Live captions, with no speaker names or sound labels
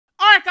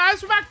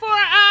guys, we're back for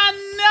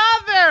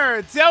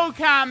another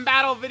Dokkan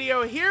battle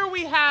video. Here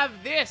we have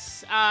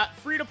this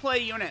free-to-play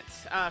unit,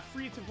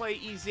 free-to-play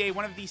EZA,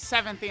 one of the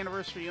 7th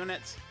anniversary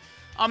units.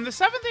 The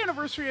 7th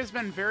anniversary has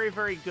been very,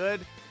 very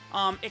good,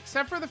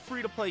 except for the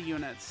free-to-play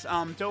units.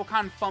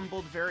 Dokkan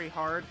fumbled very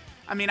hard.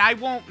 I mean, I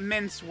won't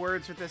mince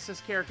words with this.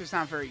 This character's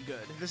not very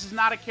good. This is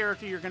not a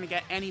character you're going to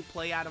get any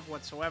play out of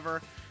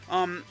whatsoever.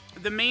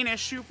 The main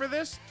issue for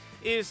this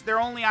is they're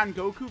only on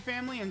Goku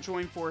family and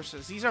join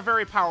forces. These are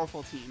very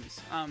powerful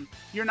teams.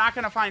 You're not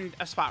going to find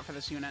a spot for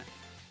this unit.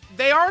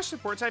 They are a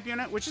support type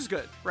unit, which is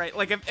good, right?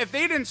 Like, if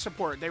they didn't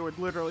support, they would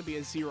literally be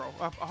a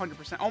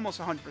 100%, almost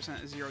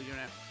 100% a 0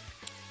 unit.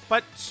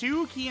 But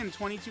 2 key and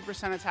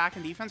 22% attack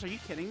and defense? Are you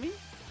kidding me?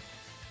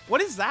 What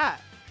is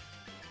that?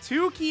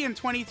 2 key and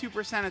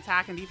 22%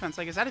 attack and defense.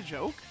 Like, is that a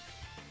joke?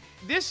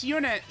 This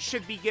unit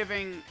should be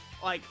giving,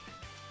 like...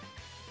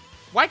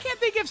 Why can't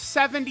they give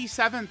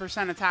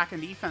 77% attack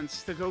and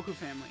defense to Goku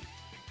family?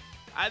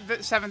 The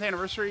 7th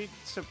anniversary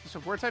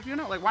support type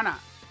unit? Like, why not?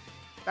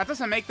 That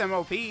doesn't make them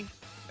OP.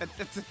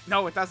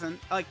 No, it doesn't.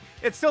 Like,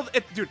 it's still...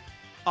 dude,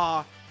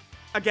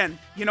 again,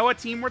 you know what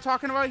team we're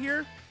talking about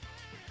here?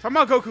 Talking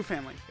about Goku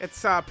family.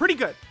 It's pretty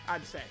good,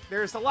 I'd say.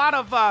 There's a lot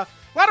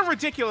of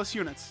ridiculous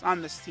units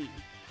on this team.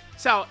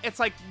 So, it's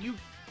like,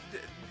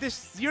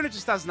 this unit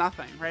just does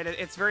nothing, right?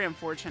 It's very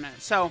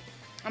unfortunate. So...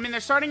 I mean,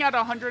 they're starting at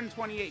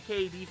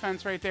 128k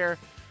defense right there.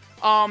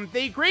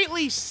 They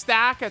greatly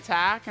stack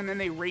attack, and then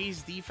they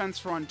raise defense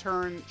for on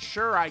turn.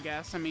 Sure, I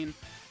guess. I mean,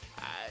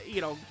 you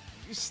know,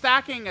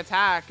 stacking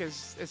attack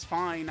is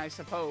fine, I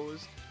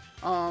suppose.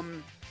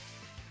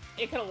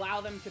 It could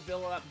allow them to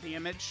build up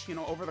damage, you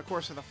know, over the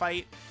course of the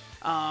fight.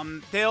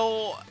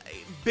 They'll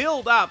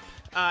build up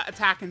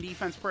attack and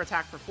defense per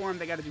attack performed.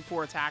 They got to do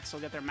 4 attacks, so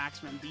they'll get their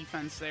maximum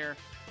defense there.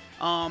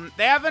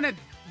 They have an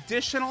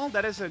additional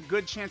that is a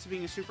good chance of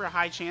being a super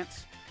high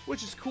chance,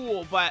 which is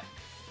cool, but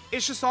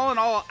it's just all in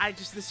all,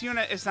 this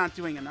unit is not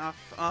doing enough.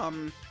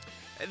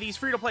 These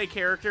free-to-play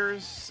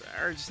characters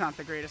are just not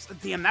the greatest.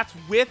 Damn, that's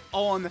with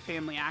All in the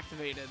Family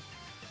activated.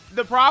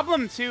 The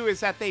problem, too, is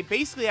that they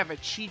basically have a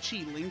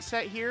Chi-Chi link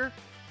set here.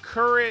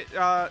 Courage,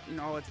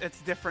 no,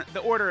 it's different.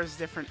 The order is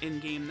different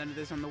in-game than it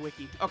is on the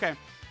wiki. Okay,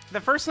 the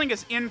first link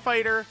is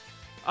Infighter,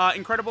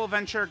 Incredible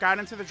Adventure,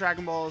 Guidance of the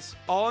Dragon Balls,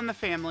 All in the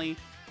Family,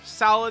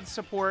 Solid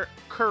Support,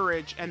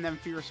 Courage, and then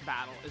Fierce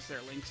Battle is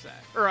their link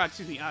set. Or,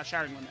 excuse me,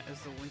 Shattering Limit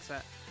is the link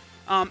set.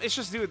 It's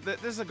just, dude,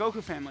 this is a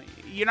Goku family.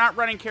 You're not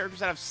running characters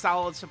that have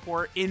Solid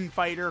Support,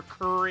 Infighter,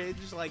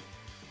 Courage. Like,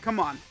 come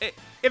on.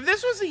 If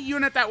this was a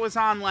unit that was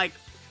on, like,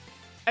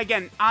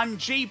 again, on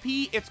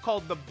JP, it's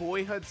called the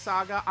Boyhood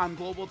Saga. On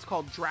Global, it's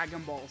called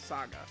Dragon Ball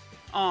Saga.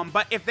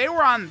 But if they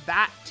were on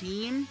that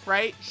team,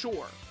 right,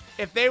 sure.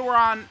 If they were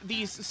on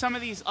some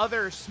of these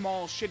other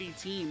small shitty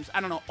teams,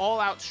 I don't know, All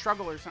Out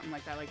Struggle or something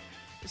like that, like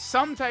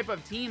some type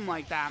of team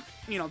like that,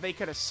 you know, they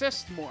could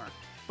assist more.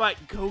 But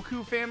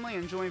Goku family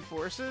and join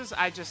forces,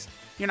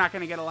 you're not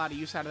going to get a lot of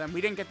use out of them.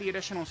 We didn't get the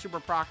additional Super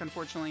Proc,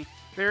 unfortunately.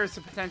 There is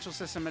a potential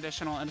system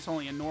additional, and it's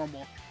only a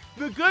normal.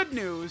 The good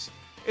news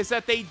is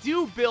that they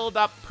do build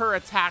up per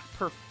attack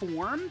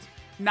performed,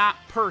 not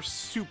per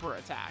super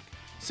attack.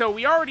 So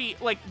we already,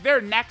 like, their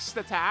next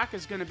attack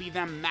is going to be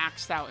them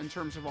maxed out in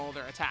terms of all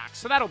their attacks.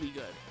 So that'll be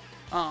good.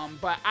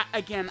 But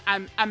again,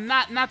 I'm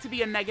not to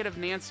be a negative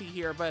Nancy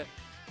here, but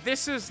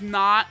this is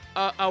not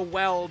a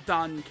well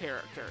done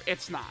character.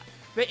 It's not.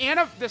 The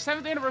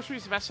 7th anniversary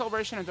is the best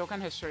celebration in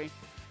Dokkan history.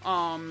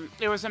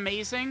 It was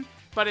amazing,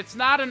 but it's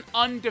not an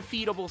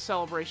undefeatable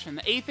celebration.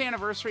 The 8th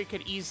anniversary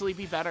could easily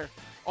be better.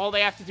 All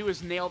they have to do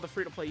is nail the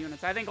free-to-play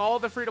units. I think all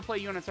the free-to-play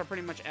units are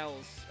pretty much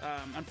L's,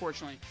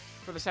 unfortunately,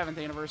 for the 7th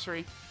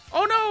anniversary.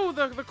 Oh no,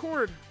 the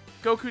cord.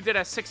 Goku did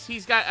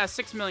he's got a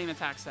 6 million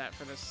attack set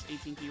for this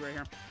 18P right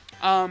here.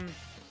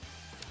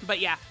 But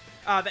yeah,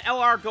 the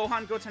LR,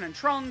 Gohan, Goten, and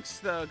Trunks,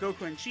 the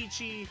Goku and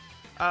Chi-Chi.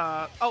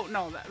 Oh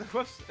no,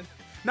 whoops.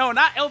 No,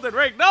 not Elden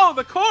Ring. No,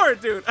 the cord,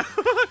 dude.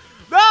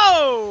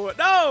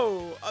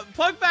 No!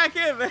 Plug back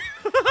in, man.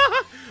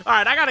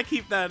 Alright, I gotta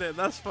keep that in.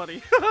 That's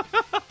funny.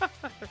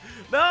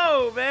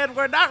 No, man,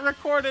 we're not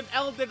recording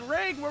Elden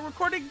Ring. We're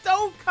recording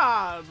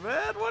Dokkan,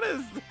 man. What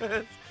is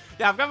this?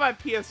 Yeah, I've got my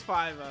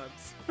PS5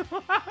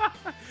 on.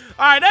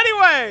 Alright,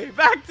 anyway,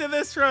 back to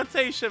this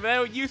rotation,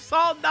 man. You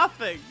saw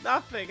nothing.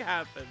 Nothing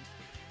happened.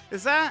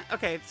 Is that...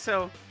 Okay,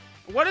 so,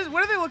 what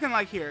are they looking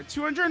like here?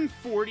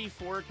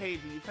 244k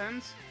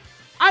defense?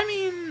 I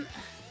mean...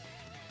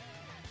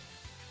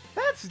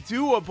 That's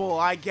doable,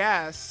 I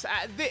guess.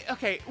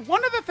 Okay,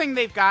 one other thing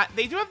they've got,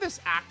 they do have this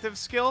active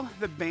skill,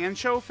 the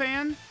Bancho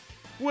Fan,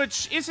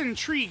 which is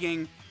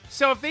intriguing.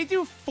 So if they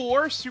do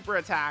 4 super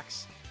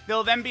attacks,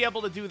 they'll then be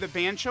able to do the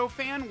Bancho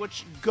Fan,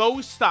 which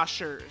ghost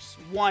ushers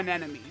 1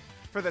 enemy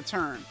for the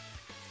turn.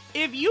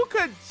 If you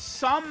could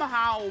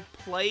somehow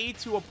play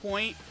to a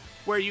point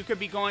where you could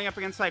be going up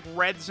against, like,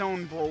 Red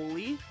Zone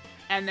Broly,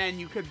 and then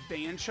you could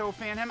Bancho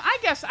Fan him, I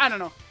guess, I don't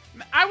know.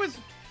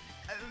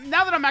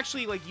 Now that I'm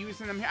actually, like,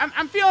 using them here,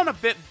 I'm feeling a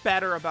bit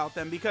better about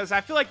them, because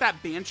I feel like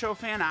that Bancho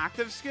Fan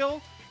active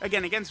skill,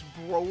 again, against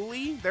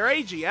Broly, they're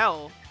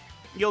AGL,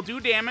 You'll do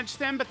damage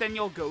to him, but then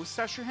you'll Ghost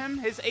Usher him.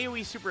 His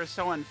AoE super is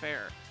so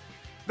unfair.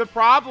 The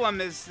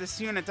problem is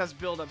this unit does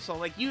build up. So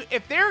like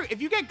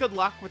if you get good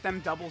luck with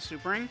them double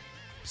supering,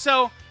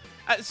 so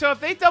if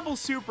they double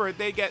super,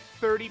 they get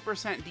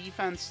 30%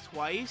 defense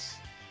twice.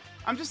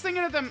 I'm just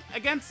thinking of them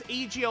against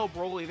AGL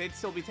Broly, they'd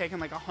still be taking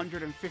like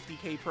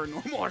 150k per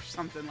normal or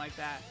something like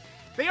that.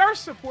 They are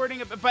supporting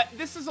it, but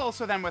this is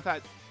also them with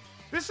a,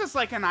 this is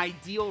like an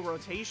ideal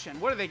rotation.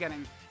 What are they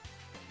getting?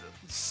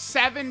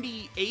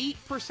 78%,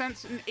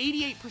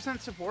 88%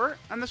 support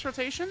on this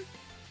rotation?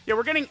 Yeah,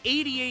 we're getting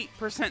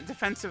 88%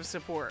 defensive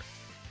support.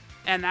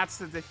 And that's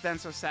the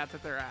defensive stat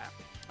that they're at.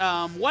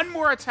 One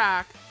more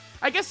attack.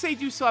 I guess they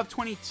do still have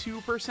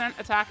 22%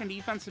 attack and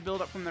defense to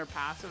build up from their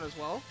passive as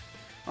well.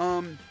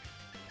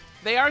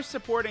 They are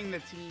supporting the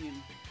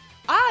team.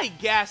 I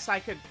guess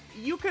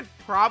you could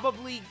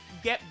probably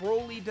get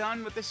Broly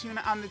done with this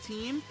unit on the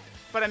team.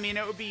 But I mean,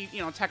 it would be, you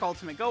know, Tech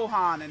Ultimate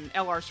Gohan and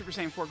LR Super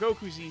Saiyan 4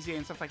 Goku's EZA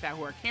and stuff like that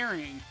who are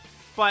carrying.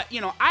 But,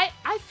 you know, I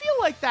feel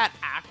like that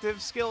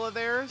active skill of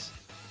theirs,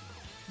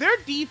 their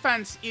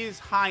defense is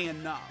high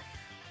enough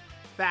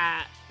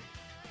that,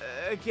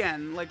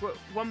 again, like,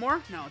 one more?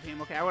 No,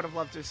 damn, okay, I would have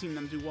loved to have seen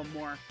them do one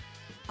more.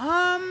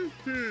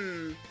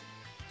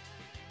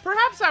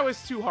 Perhaps I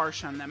was too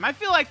harsh on them. I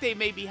feel like they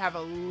maybe have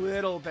a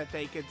little bit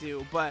they could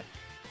do, but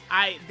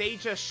they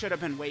just should have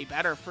been way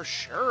better for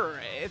sure.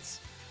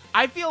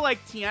 I feel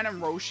like Tien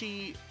and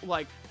Roshi,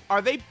 like, are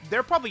they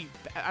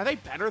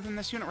better than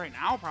this unit right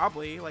now?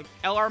 Probably. Like,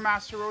 LR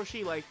Master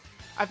Roshi, like,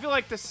 I feel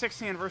like the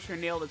 6th anniversary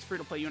nailed its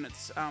free-to-play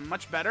units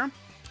much better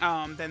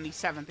than the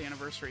 7th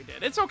anniversary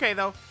did. It's okay,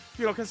 though,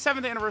 you know, because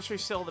 7th anniversary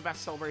is still the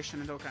best celebration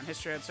in Dokkan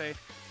history, I'd say. I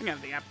think I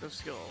have the active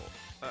skill.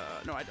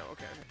 No, I don't.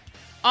 Okay.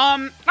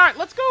 Alright,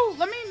 let's go.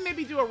 Let me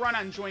maybe do a run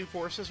on Join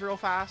Forces real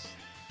fast.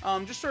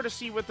 Just sort of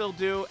see what they'll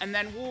do, and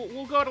then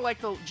we'll go to,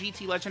 like, the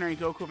GT Legendary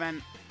Goku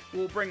event.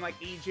 We'll bring, like,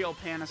 AGL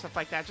Pan and stuff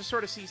like that. Just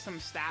sort of see some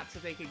stats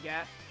that they could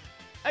get.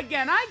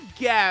 Again, I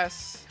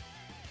guess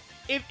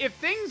if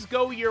things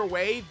go your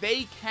way,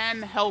 they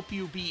can help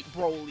you beat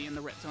Broly in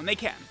the Red Zone. They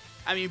can.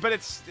 I mean,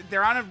 but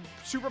they're on a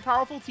super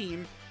powerful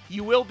team.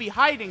 You will be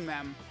hiding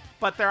them.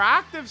 But their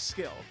active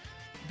skill,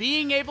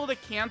 being able to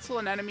cancel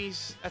an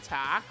enemy's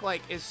attack,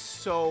 like, is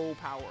so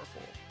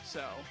powerful.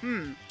 So,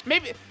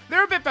 maybe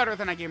they're a bit better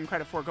than I gave them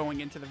credit for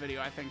going into the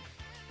video, I think.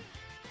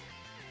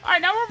 Alright,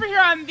 now we're over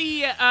here on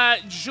the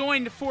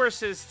Joined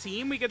Forces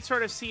team. We could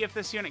sort of see if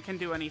this unit can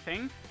do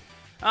anything.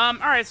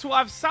 Alright, so we'll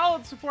have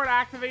solid support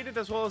activated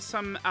as well as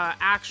some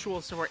actual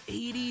support.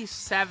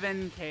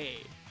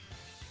 87k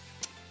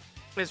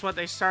is what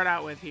they start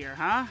out with here,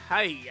 huh?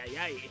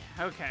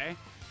 Okay.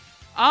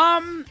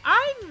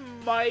 I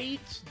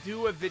might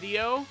do a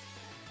video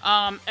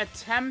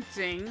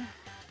attempting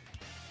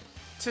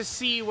to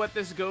see what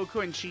this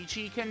Goku and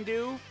Chi-Chi can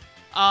do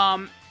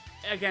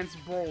against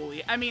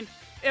Broly. I mean,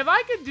 if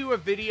I could do a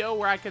video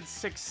where I could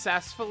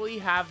successfully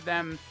have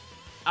them,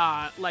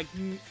 like,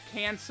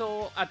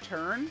 cancel a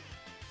turn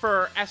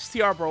for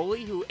STR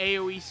Broly, who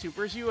AoE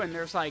supers you, and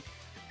there's, like,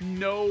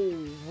 no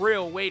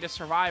real way to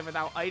survive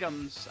without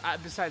items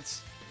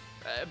besides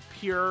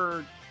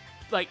pure...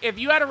 Like, if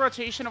you had a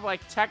rotation of,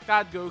 like, Tech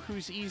God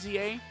Goku's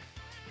EZA,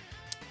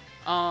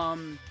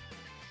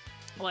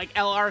 like,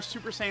 LR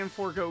Super Saiyan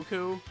 4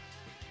 Goku,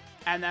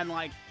 and then,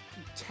 like,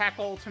 Tech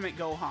Ultimate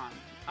Gohan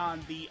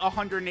on the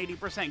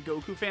 180%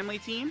 Goku family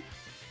team,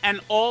 and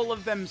all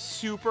of them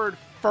supered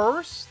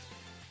first,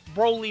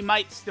 Broly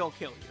might still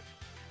kill you.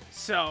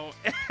 So,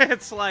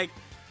 it's like,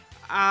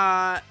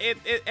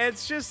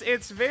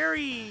 it's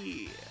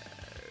very,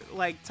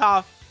 like,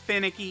 tough,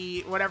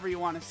 finicky, whatever you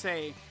want to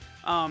say,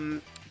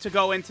 to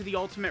go into the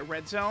ultimate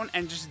red zone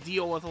and just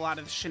deal with a lot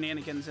of the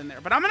shenanigans in there.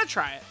 But I'm going to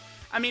try it.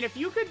 I mean, if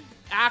you could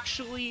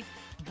actually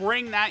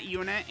bring that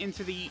unit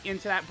into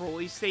that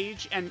Broly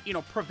stage and, you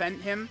know,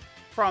 prevent him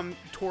from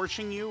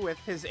torching you with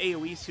his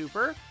AoE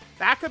super,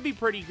 that could be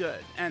pretty good.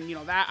 And, you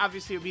know, that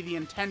obviously would be the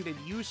intended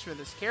use for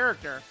this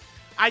character.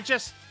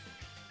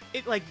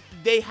 Like,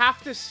 they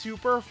have to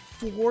super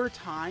 4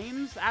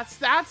 times?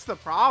 That's the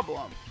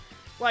problem.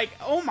 Like,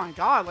 oh my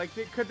god, like,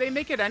 could they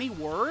make it any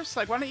worse?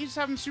 Like, why don't you just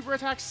have them super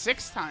attack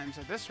 6 times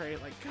at this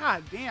rate? Like,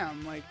 god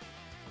damn, like,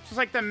 it's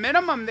like the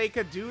minimum they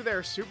could do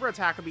their super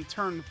attack would be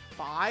turn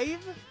 5?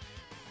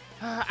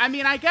 I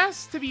mean, I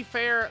guess, to be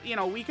fair, you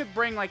know, we could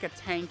bring, like, a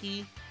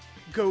tanky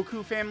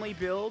Goku family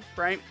build,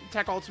 right?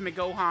 Tech Ultimate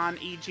Gohan,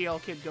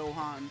 AGL Kid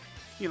Gohan,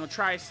 you know,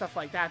 try stuff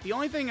like that. The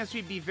only thing is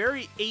we'd be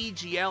very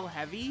AGL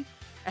heavy,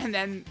 and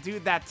then,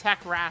 dude, that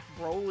Tech Wrath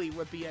Broly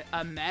would be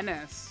a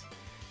menace.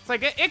 It's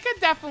like, it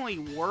could definitely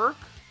work,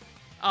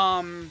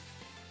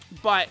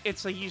 but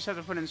it's like you just have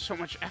to put in so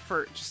much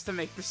effort just to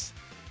make this,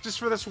 just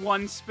for this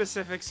one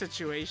specific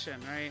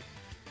situation, right?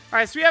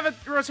 Alright, so we have a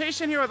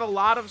rotation here with a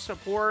lot of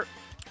support.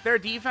 Their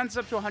defense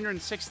up to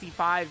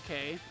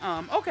 165k.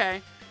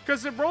 Okay,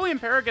 because the Broly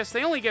and Paragus,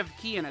 they only give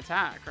key and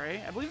attack,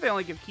 right? I believe they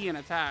only give key and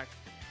attack.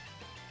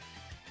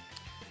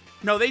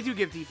 No, they do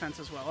give defense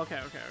as well. Okay.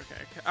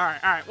 All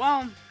right.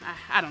 Well,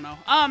 I don't know.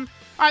 All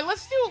right,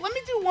 let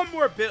me do one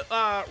more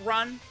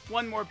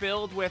one more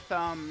build with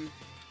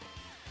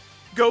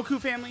Goku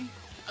family.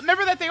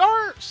 Remember that they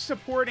are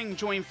supporting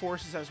Join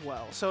Forces as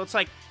well. So it's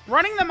like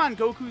running them on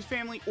Goku's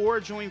family or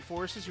Join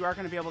Forces, you are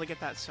going to be able to get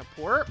that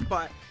support,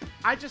 but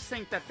I just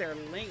think that their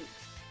links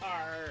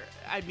are,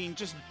 I mean,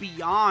 just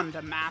beyond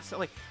a massive,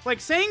 like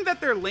saying that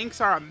their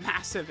links are a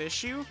massive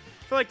issue,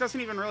 I feel like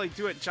doesn't even really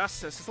do it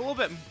justice. It's a little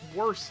bit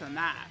worse than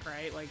that,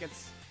 right? Like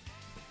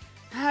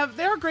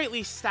they're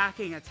greatly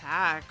stacking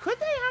attack. Could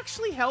they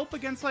actually help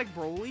against like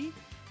Broly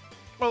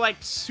or like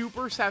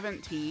Super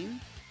 17?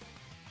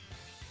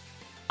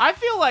 I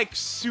feel like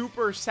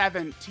Super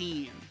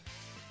 17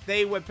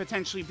 they would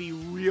potentially be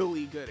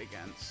really good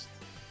against.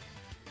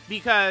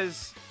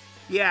 Because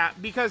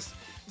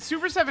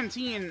Super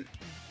 17,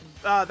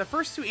 the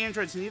first two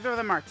androids, neither of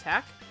them are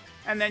tech.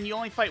 And then you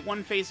only fight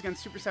one phase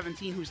against Super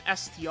 17, who's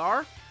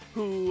STR,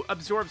 who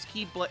absorbs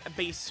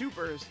key-based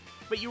supers.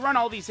 But you run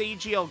all these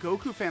AGL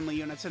Goku family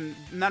units, and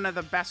none of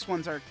the best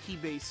ones are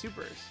key-based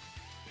supers.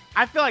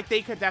 I feel like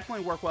they could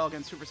definitely work well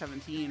against Super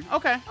 17.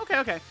 Okay.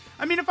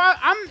 I mean, if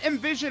I'm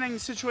envisioning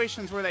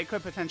situations where they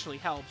could potentially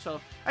help,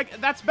 so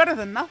that's better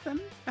than nothing,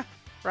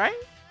 right?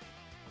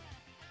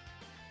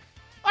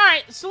 All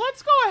right, so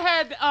let's go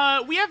ahead.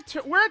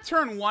 We're at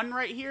turn 1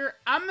 right here.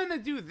 I'm gonna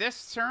do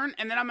this turn,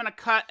 and then I'm gonna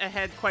cut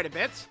ahead quite a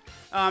bit,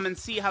 and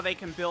see how they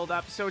can build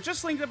up. So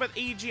just linked up with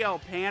AGL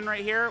Pan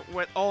right here,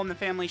 with All in the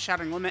Family,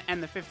 Shattering Limit,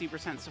 and the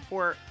 50%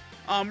 support.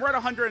 We're at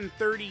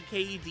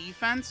 130k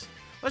defense.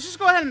 Let's just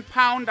go ahead and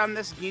pound on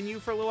this Ginyu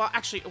for a little while.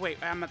 Actually, wait,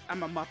 I'm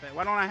a Muppet.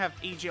 Why don't I have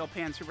AGL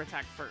Pan Super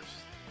Attack first?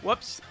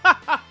 Whoops.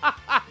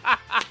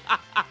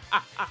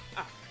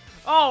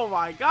 Oh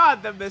my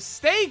god, the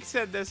mistakes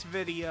in this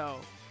video.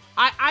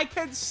 I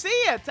can see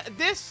it.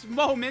 This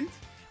moment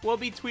will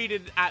be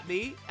tweeted at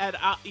me, and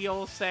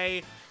you'll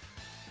say,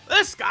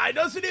 this guy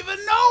doesn't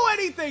even know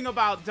anything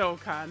about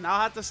Dokkan.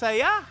 I'll have to say,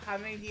 yeah, I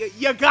mean,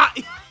 you got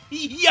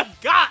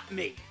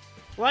me.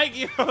 Like,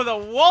 you know, the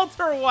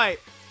Walter White.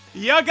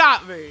 You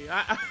got me.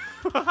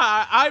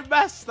 I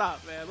messed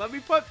up, man. Let me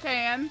put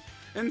Pan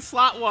in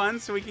slot 1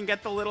 so we can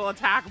get the little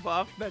attack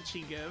buff that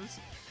she gives.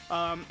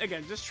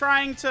 Again, just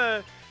trying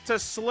to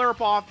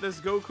slurp off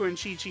this Goku and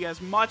Chi-Chi as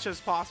much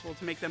as possible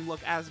to make them look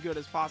as good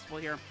as possible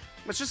here.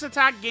 Let's just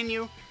attack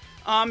Ginyu.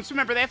 So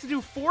remember, they have to do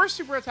 4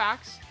 super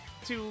attacks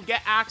to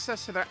get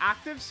access to their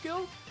active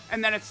skill,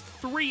 and then it's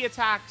 3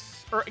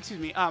 attacks, or excuse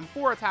me,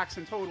 4 attacks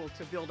in total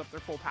to build up their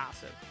full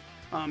passive.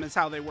 Is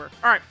how they work.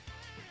 All right.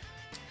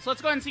 So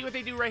let's go ahead and see what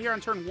they do right here on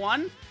turn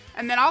 1.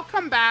 And then I'll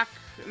come back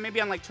maybe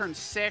on like turn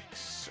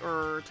 6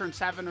 or turn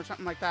 7 or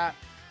something like that.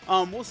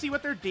 We'll see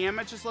what their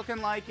damage is looking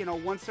like, you know,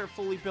 once they're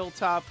fully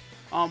built up.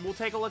 We'll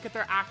take a look at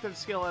their active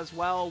skill as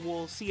well.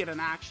 We'll see it in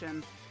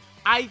action.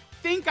 I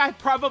think I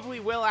probably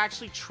will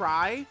actually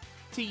try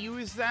to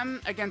use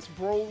them against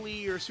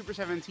Broly or Super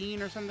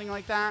 17 or something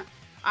like that.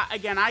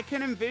 Again, I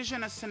can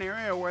envision a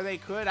scenario where they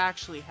could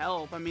actually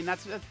help. I mean,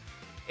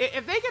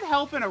 if they could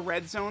help in a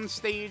red zone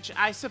stage,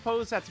 I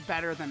suppose that's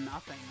better than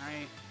nothing,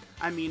 right?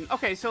 I mean,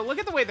 okay, so look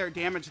at the way their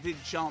damage did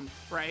jump,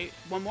 right?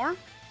 One more?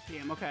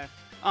 Damn, okay.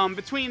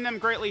 Between them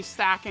greatly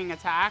stacking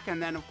attack,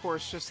 and then, of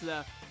course, just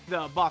the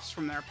buffs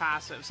from their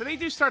passive. So they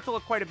do start to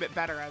look quite a bit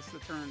better as the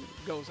turn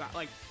goes on,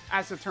 like,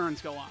 as the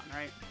turns go on,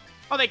 right?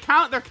 Oh,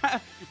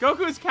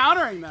 Goku's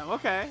countering them,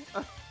 okay.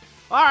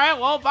 Alright,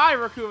 well, bye,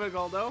 Rakuma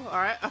Goldo,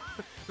 alright.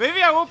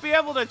 Maybe I won't be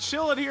able to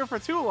chill in here for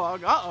too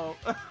long, uh-oh.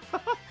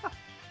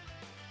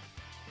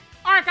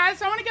 Alright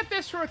guys, I want to get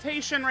this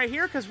rotation right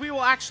here because we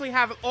will actually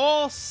have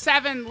all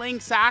 7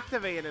 links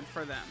activated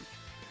for them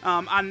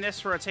on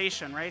this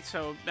rotation, right?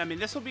 So, I mean,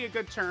 this will be a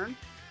good turn.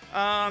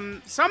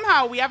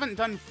 Somehow we haven't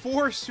done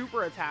 4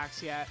 super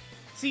attacks yet.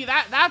 See,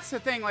 that's the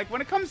thing. Like,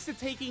 when it comes to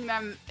taking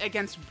them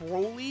against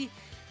Broly,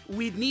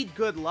 we'd need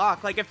good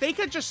luck. Like, if they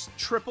could just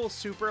triple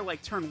super,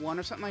 like, turn 1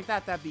 or something like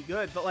that, that'd be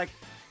good. But, like,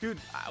 dude,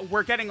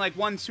 we're getting, like,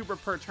 1 super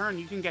per turn.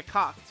 You can get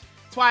cocked.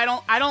 That's why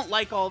I don't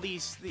like all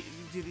these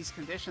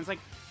conditions. Like,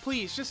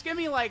 please, just give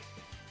me, like,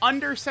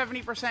 under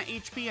 70%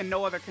 HP and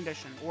no other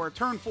condition. Or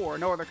turn 4,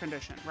 no other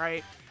condition,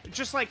 right?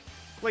 Just, like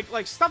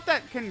stuff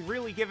that can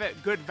really give it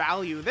good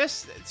value.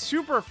 This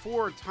super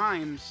 4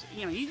 times,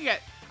 you know, you can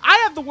get... I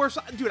have the worst...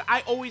 Dude,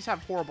 I always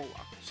have horrible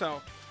luck.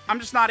 So, I'm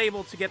just not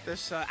able to get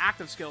this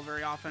active skill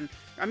very often.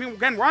 I mean,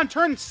 again, we're on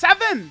turn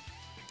 7!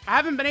 I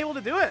haven't been able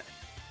to do it.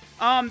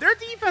 Their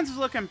defense is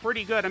looking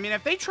pretty good. I mean,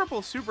 if they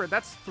triple super,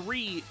 that's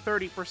 3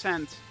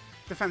 30%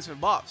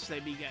 defensive buffs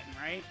they'd be getting,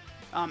 right?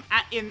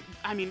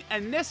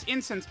 In this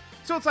instance,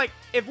 so it's like,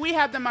 if we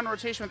had them on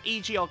rotation with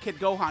AGL Kid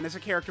Gohan as a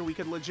character we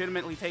could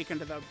legitimately take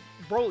into the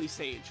Broly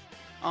stage,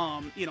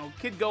 you know,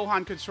 Kid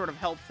Gohan could sort of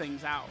help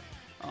things out.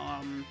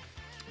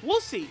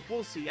 We'll see.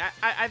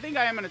 I think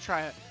I am going to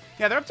try it.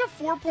 Yeah, they're up to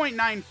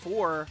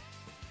 4.94.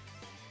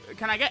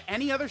 Can I get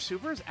any other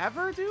supers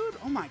ever, dude?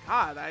 Oh my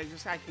god, I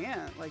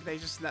can't. Like, they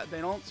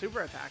don't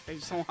super attack. They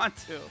just don't want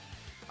to.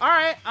 All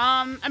right.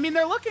 I mean,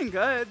 they're looking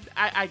good.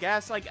 I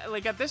guess.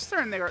 Like at this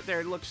turn,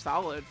 they look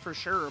solid for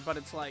sure. But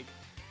it's like,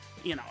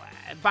 you know,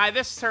 by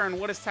this turn,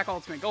 what is Tech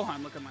Ultimate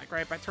Gohan looking like?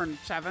 Right by turn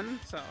 7.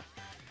 So,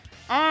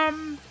 all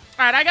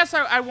right. I guess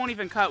I won't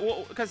even cut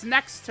because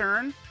next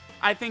turn,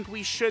 I think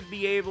we should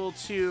be able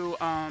to.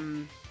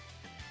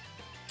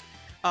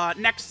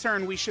 Next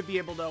turn, we should be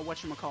able to,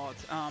 whatchamacallit,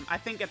 I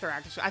think get their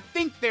active... I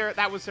think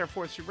that was their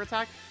 4th super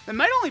attack. They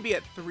might only be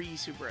at 3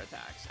 super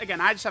attacks. Again,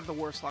 I just have the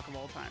worst luck of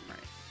all time, right?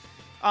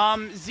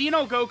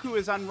 Xeno Goku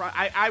is unrun...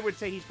 I would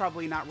say he's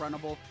probably not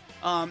runnable.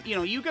 You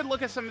know, you could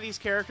look at some of these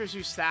characters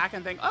who stack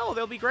and think, oh,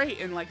 they'll be great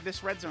in, like,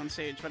 this red zone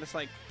stage. But it's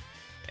like,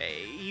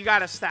 hey, you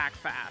gotta stack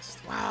fast.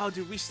 Wow,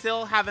 dude, we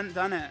still haven't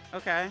done it.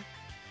 Okay.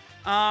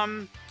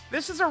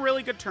 This is a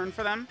really good turn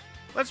for them.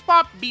 Let's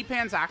pop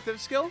B-Pan's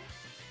active skill.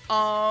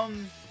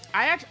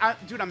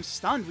 Dude, I'm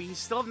stunned. We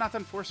still have not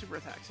done 4 super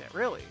attacks yet.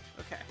 Really?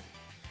 Okay.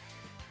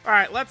 All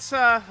right, let's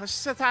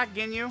just attack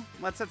Ginyu.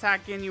 Let's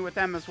attack Ginyu with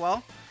them as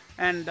well.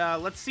 And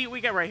let's see what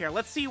we get right here.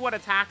 Let's see what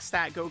attack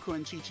stat Goku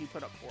and Chi-Chi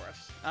put up for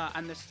us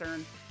on this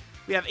turn.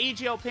 We have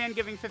AGL Pan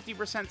giving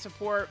 50%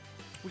 support.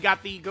 We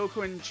got the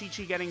Goku and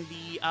Chi-Chi getting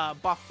the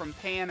buff from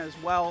Pan as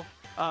well.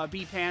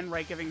 B-Pan,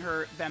 right, giving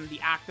them the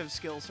active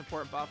skill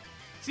support buff.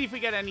 See if we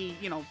get any,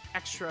 you know,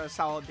 extra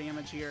solid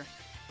damage here.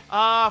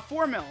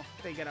 4 mil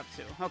they get up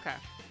to. Okay.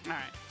 All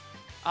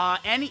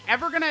right.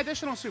 Ever gonna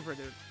additional super,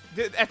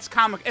 dude? It's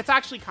comic. It's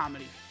actually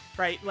comedy,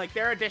 right? Like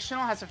their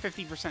additional has a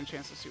 50%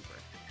 chance of super.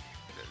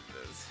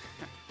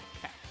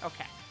 Okay.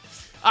 Okay.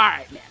 All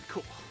right, man.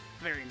 Cool.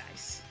 Very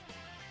nice.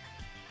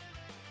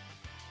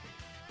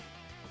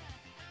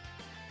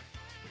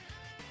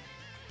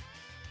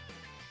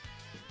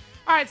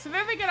 All right, so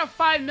then they get a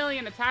 5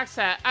 million attack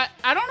stat.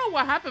 I don't know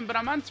what happened, but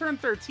I'm on turn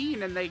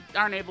 13 and they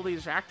aren't able to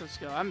use their active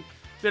skill.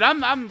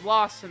 I'm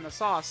lost in the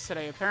sauce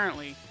today,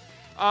 apparently.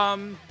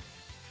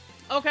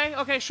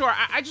 Okay, sure.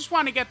 I just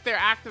want to get their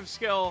active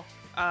skill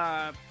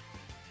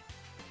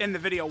in the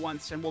video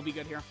once, and we'll be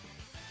good here.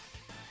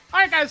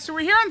 Alright, guys, so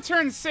we're here on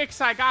turn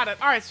 6. I got it.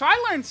 Alright, so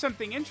I learned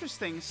something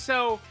interesting.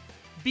 So,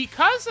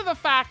 because of the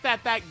fact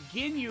that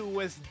Ginyu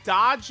was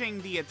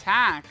dodging the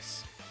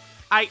attacks,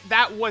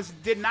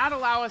 did not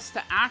allow us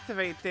to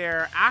activate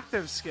their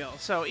active skill.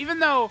 So, even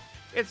though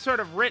it's sort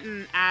of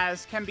written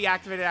as can be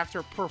activated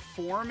after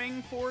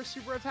performing 4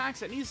 super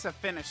attacks, it needs to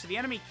finish, so the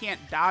enemy can't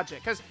dodge it.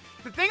 Because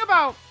the thing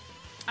about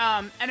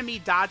enemy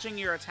dodging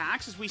your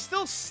attacks is we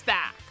still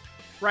stack,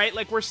 right?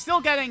 Like, we're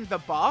still getting the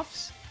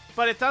buffs,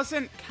 but it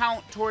doesn't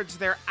count towards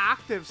their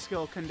active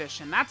skill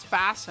condition. That's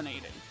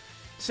fascinating.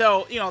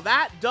 So, you know,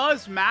 that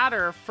does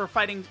matter for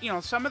fighting, you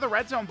know, some of the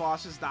red zone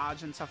bosses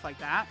dodge and stuff like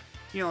that.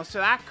 You know, so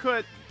that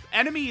could...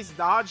 Enemies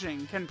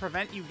dodging can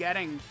prevent you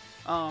getting...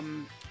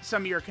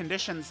 some of your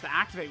conditions to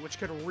activate, which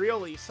could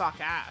really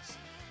suck ass.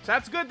 So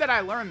that's good that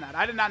I learned that.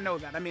 I did not know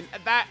that. I mean,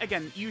 that,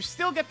 again, you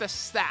still get the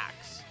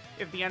stacks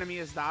if the enemy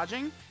is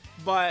dodging,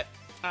 but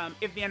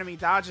if the enemy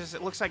dodges,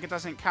 it looks like it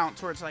doesn't count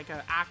towards, like,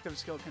 an active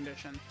skill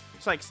condition.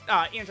 So, like,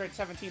 Android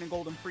 17 and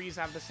Golden Freeze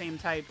have the same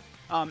type.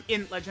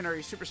 In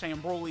Legendary Super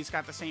Saiyan, Broly's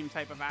got the same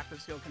type of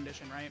active skill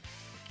condition, right?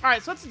 All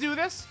right, so let's do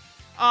this.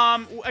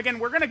 Again,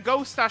 we're going to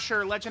Ghost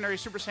Usher Legendary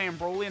Super Saiyan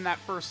Broly in that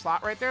first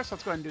slot right there, so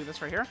let's go ahead and do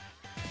this right here.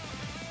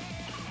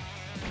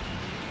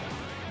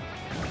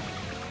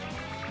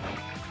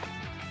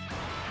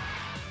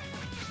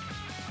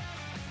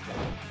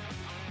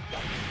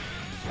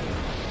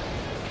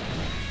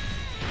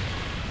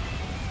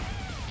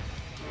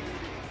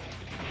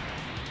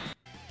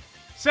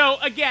 So,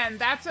 again,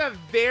 that's a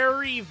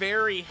very,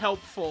 very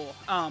helpful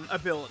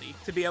ability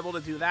to be able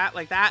to do that.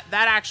 Like, that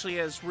actually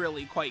is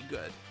really quite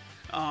good.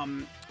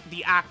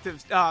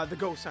 The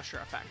Ghost Usher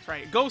effect,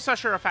 right? Ghost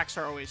Usher effects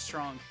are always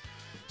strong.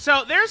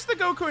 So, there's the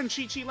Goku and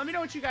Chi-Chi. Let me know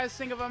what you guys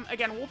think of them.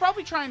 Again, we'll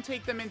probably try and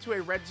take them into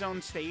a red zone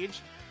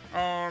stage.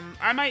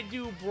 I might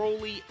do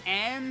Broly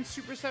and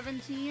Super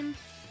 17.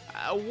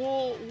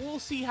 We'll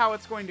see how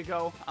it's going to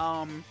go.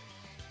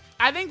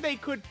 I think they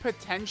could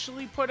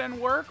potentially put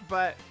in work,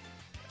 but...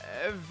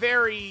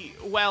 very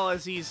well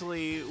as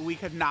easily we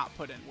could not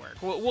put in work.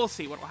 We'll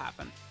see what will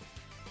happen.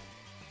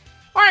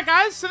 Alright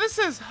guys, so this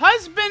is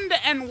Husband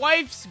and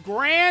Wife's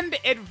Grand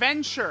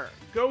Adventure,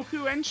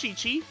 Goku and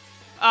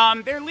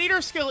Chi-Chi. Their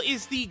leader skill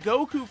is the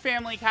Goku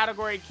family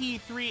category, Key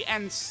 3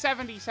 and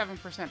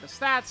 77% of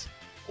stats,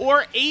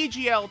 or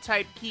AGL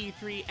type Key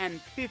 3 and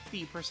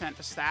 50%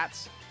 of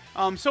stats.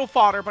 So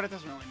fodder, but it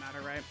doesn't really matter,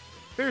 right?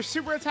 Their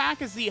super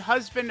attack is the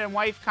Husband and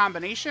Wife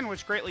combination,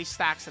 which greatly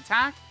stacks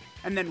attack,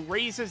 and then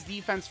raises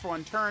defense for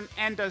 1 turn,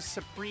 and does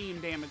supreme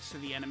damage to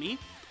the enemy.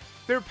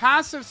 Their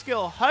passive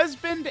skill,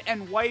 Husband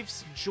and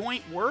Wife's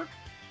Joint Work,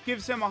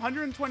 gives them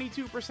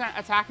 122%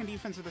 attack and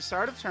defense at the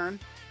start of turn.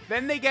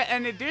 Then they get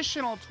an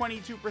additional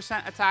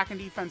 22% attack and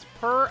defense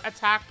per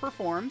attack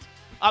performed,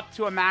 up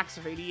to a max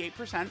of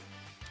 88%.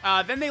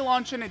 Then they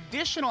launch an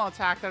additional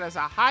attack that has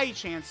a high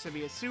chance to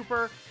be a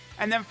super.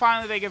 And then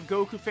finally, they give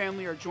Goku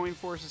Family or Joint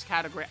Forces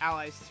category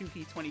allies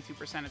 2p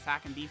 22%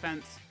 attack and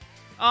defense.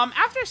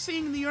 After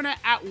seeing the unit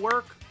at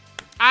work,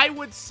 I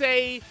would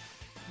say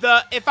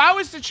If I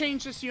was to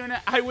change this unit,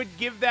 I would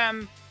give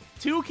them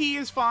 2 key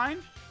is fine,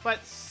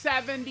 but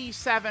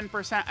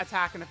 77%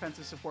 attack and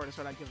defensive support is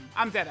what I give them.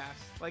 I'm dead ass.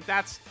 Like,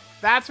 that's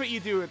what you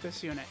do with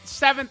this unit.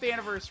 7th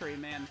anniversary,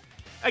 man.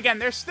 Again,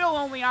 they're still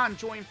only on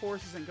Join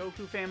Forces and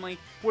Goku Family,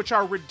 which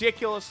are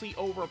ridiculously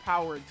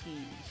overpowered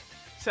teams.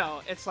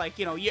 So it's like,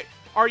 you know,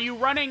 are you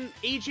running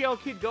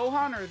AGL Kid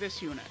Gohan or this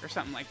unit or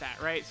something like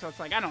that, right? So it's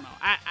like, I don't know.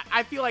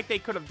 I feel like they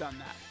could have done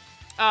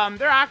that.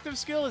 Their active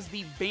skill is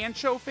the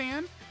Bancho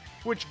Fan,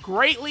 which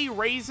greatly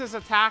raises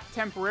attack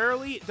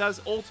temporarily, does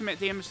ultimate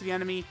damage to the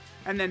enemy,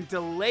 and then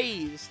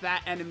delays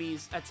that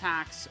enemy's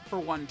attacks for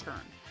 1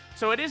 turn.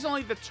 So it is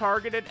only the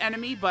targeted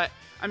enemy, but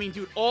I mean,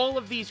 dude, all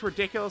of these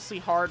ridiculously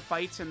hard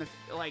fights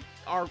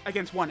are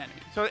against 1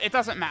 enemy. So it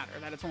doesn't matter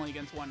that it's only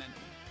against 1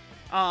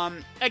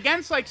 enemy.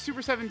 Against like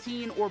Super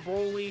 17 or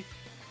Broly,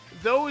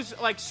 those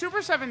like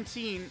Super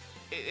 17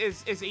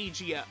 is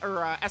AG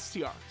or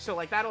STR. So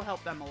like that'll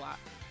help them a lot.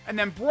 And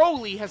then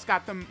Broly has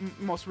got the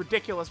most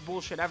ridiculous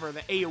bullshit ever,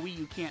 the AoE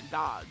you can't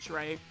dodge,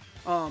 right?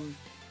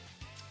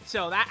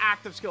 So that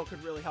active skill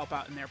could really help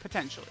out in there,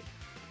 potentially.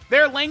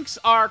 Their links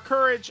are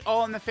Courage,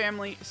 All in the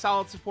Family,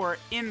 Solid Support,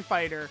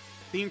 Infighter,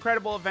 The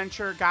Incredible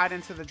Adventure, Guide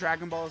into the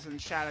Dragon Balls and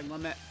Shattered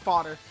Limit,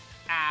 Fodder,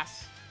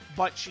 Ass,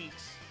 Butt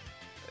Cheeks.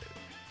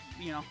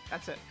 You know,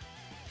 that's it.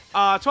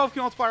 12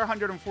 key multiplier,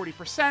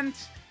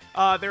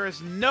 140%. There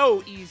is no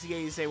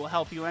EZAs they will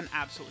help you in,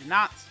 absolutely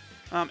not.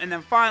 And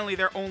then finally,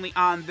 they're only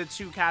on the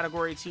 2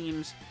 category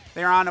teams.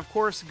 They're on, of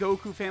course,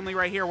 Goku Family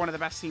right here, one of the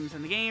best teams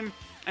in the game.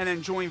 And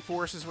then Join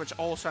Forces, which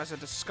also has a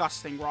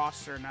disgusting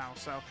roster now.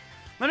 So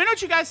let me know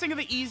what you guys think of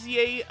the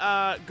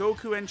EZA,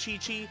 Goku, and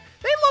Chi-Chi.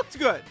 They looked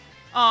good.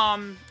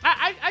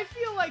 I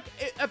feel like,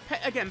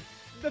 again,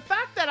 the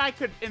fact that I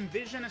could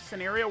envision a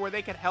scenario where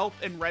they could help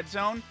in Red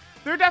Zone,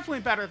 they're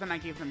definitely better than I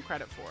gave them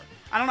credit for.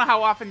 I don't know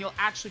how often you'll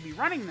actually be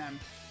running them,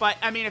 but,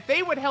 I mean, if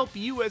they would help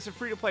you as a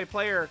free-to-play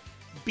player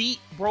beat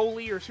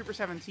Broly or Super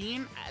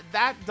 17,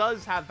 that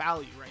does have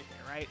value right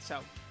there, right? So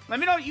let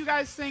me know what you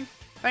guys think.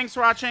 Thanks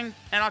for watching,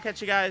 and I'll catch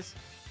you guys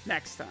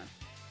next time.